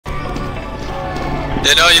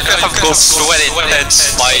You know, you can have go sweat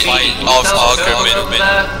intense fight of argument.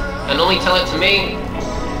 And only tell it to me.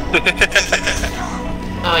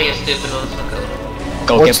 Oh, you stupid motherfucker.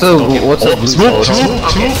 What's the smoke?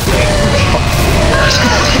 Okay.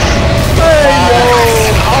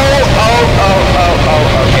 Oh,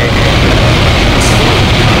 okay.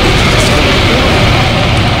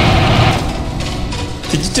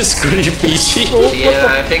 Did you just grieve Peachy? Yeah,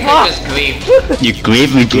 I think I just grieved. You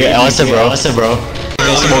grieve? Awesome, bro.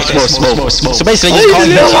 Smoke. So basically, just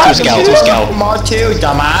calling him to scout. Mod 2,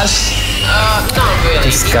 dumbass. Not really.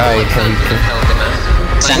 This guy can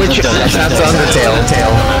That's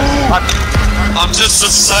Undertale. I'm just a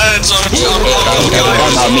sad.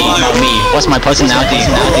 Not me. What's my personality?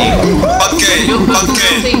 Okay.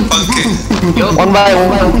 One by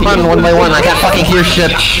one. I can't fucking hear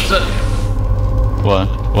shit. What?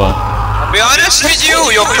 Be honest with you,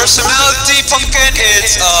 your personality, Pumpkin,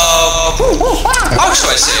 is how should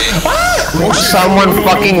I say? Someone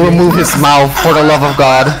fucking remove his mouth for the love of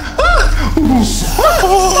God.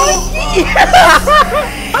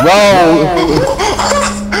 Bro!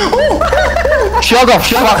 Shut up,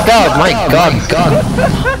 God, my God.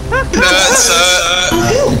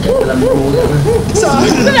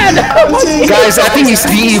 Guys, I think he's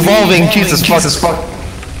de-evolving, Jesus fuck.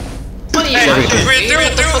 Hey, we do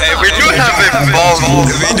have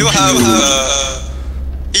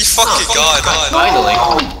he's fucking God. Finally.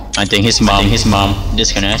 I think his mom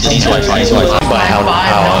disconnected his Wi-Fi. Why am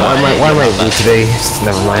I rude today?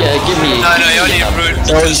 Never mind. Yeah, give me. No, you only rude.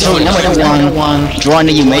 So number one, draw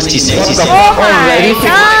the image TC.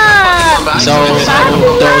 So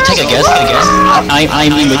take a guess.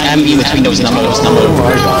 I'm in between those numbers.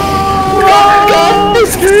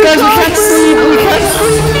 Guys, we can't sleep.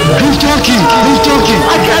 Who's talking?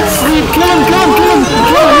 I can't sleep. Kill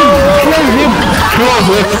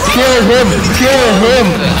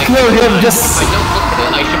him. Just. I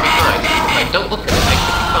don't look at it, I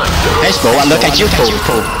should be fine. Hey, bro, I look at you, bro.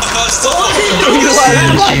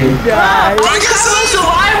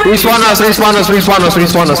 Respawn us,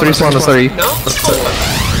 sorry. No?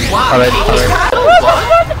 Wow. Alright.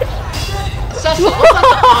 What's the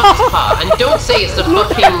hardest part? And don't say it's the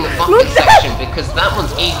fucking bucket section, because that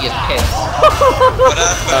one's easy as piss.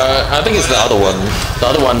 I think it's the other one. The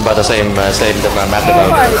other one by the same method. I don't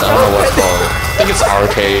know what it's called. I think it's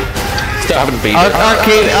arcade. Still haven't beat it.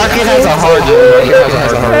 Arcade has a hard mode.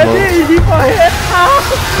 Why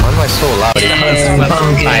am I so loud?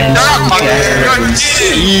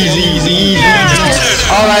 Easy.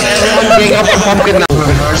 Alright, everyone bring up the pumpkin now.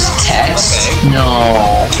 Reverse text? No.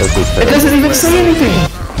 It doesn't even say anything.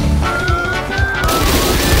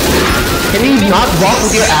 Can you not walk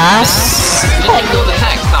with your ass? Just ignore the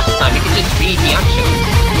text half the time, you can just read the action.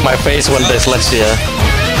 My face when dyslexia.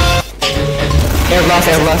 Air blast.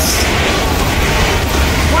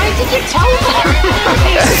 Why did you tell me?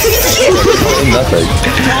 Nothing.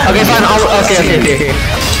 Okay, fine. Okay.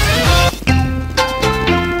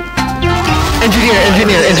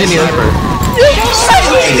 Engineer.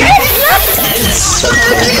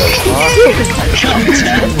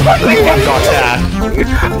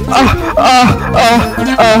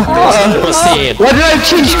 Proceed. Why did I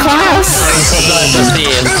change class?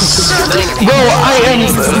 Proceed. Bro, I am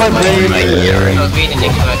my brain. I was reading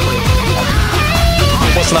it correctly.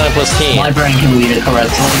 What's 9 plus 10? My brain can read it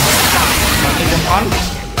correctly.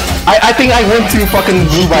 I think I went to fucking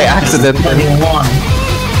blue by accident. Fucking one.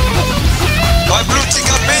 Why blue tick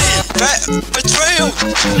at me? Betrayal!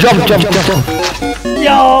 Jump.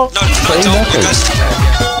 Yo! No, don't, you guys.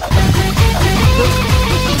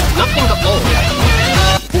 Nothing at all.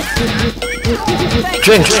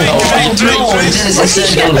 Drink.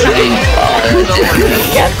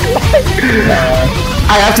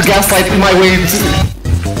 I have to gaslight my way to...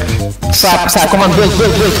 Sap, come on, build,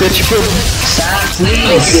 bitch. Sap,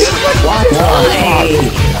 please! Why?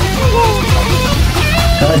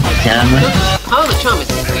 God damn it. Oh, the charm is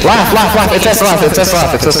great. Laugh. It says laugh.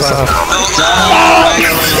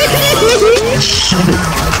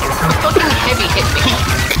 Fucking heavy hit me.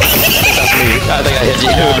 That's me. I think I hit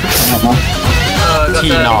you.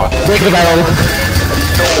 T-Not. Break the barrel.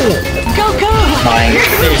 Go! Mine.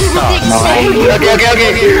 Okay.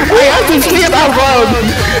 I have to see it out loud.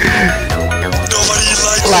 Nobody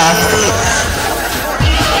likes Laugh.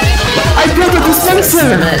 I built a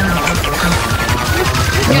dispenser.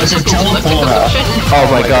 It's a teleporter. Oh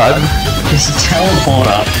my god. It's a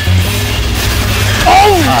teleporter.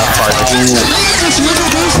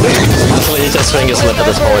 Actually, just finger slip at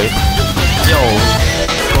this point.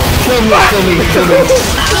 Kill me.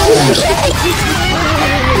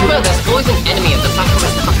 Well, there's always an enemy at the back of my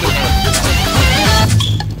fucking head.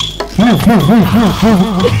 This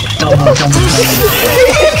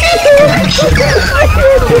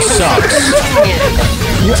sucks.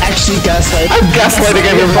 You actually gaslight. I'm gaslighting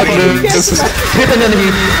everyone. Hit an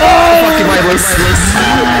enemy. Fucking mindless.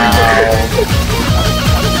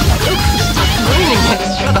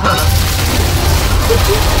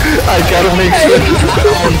 I gotta make sure.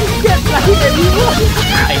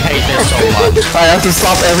 I hate this so much. I have to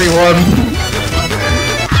stop everyone.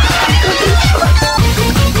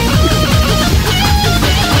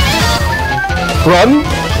 Run.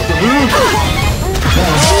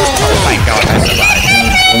 Oh my god, I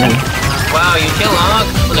survived. Wow, you kill Ark?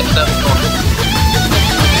 Unacceptable.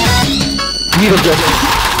 Needle jump.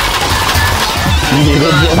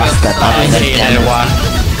 I hate anyone.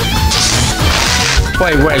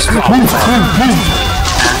 Wait, where's Pop?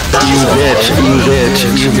 You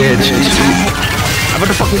bitch. I'm at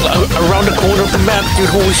the fucking around the corner of the map, dude.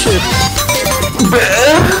 Holy shit.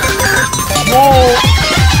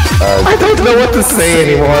 I don't know what to say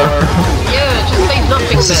anymore. Yeah, just say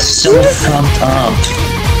nothing This is then. so fucked up.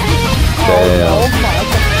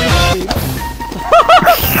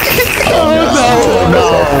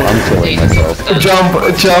 Jump.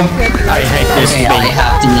 I hate this Okay, thing. I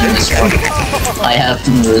have to win this one. I have to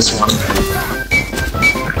win this one.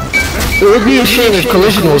 It would be a shame if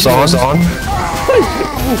collision was on.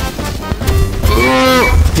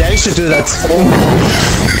 Yeah, you should do that.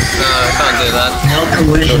 No, I can't do that. No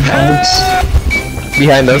collision, folks.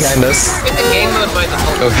 Behind us. In the game mode by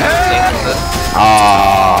default, it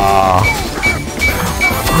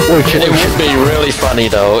It would be really funny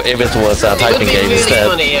though if it was a would typing be game really instead.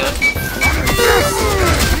 funny, yeah. It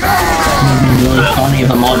would be really funny if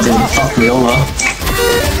a mod didn't fuck me over.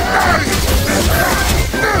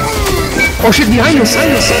 Oh shit, behind us.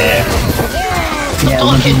 Yeah, it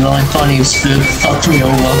would be really funny if Spook fucked me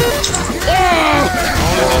over.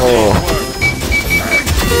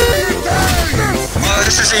 Oh,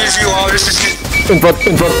 this is easy. Oh, this is easy. In front.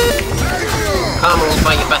 Karma will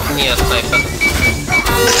bite you back in the ass, sniper.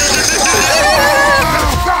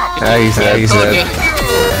 He's dead.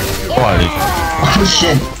 Told you. Oh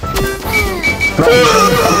shit. Bro, you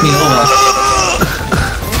fucked me over.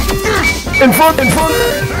 In front.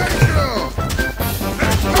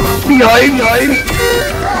 Behind.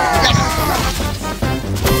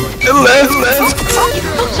 Left.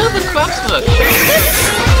 What's up with Craftswork?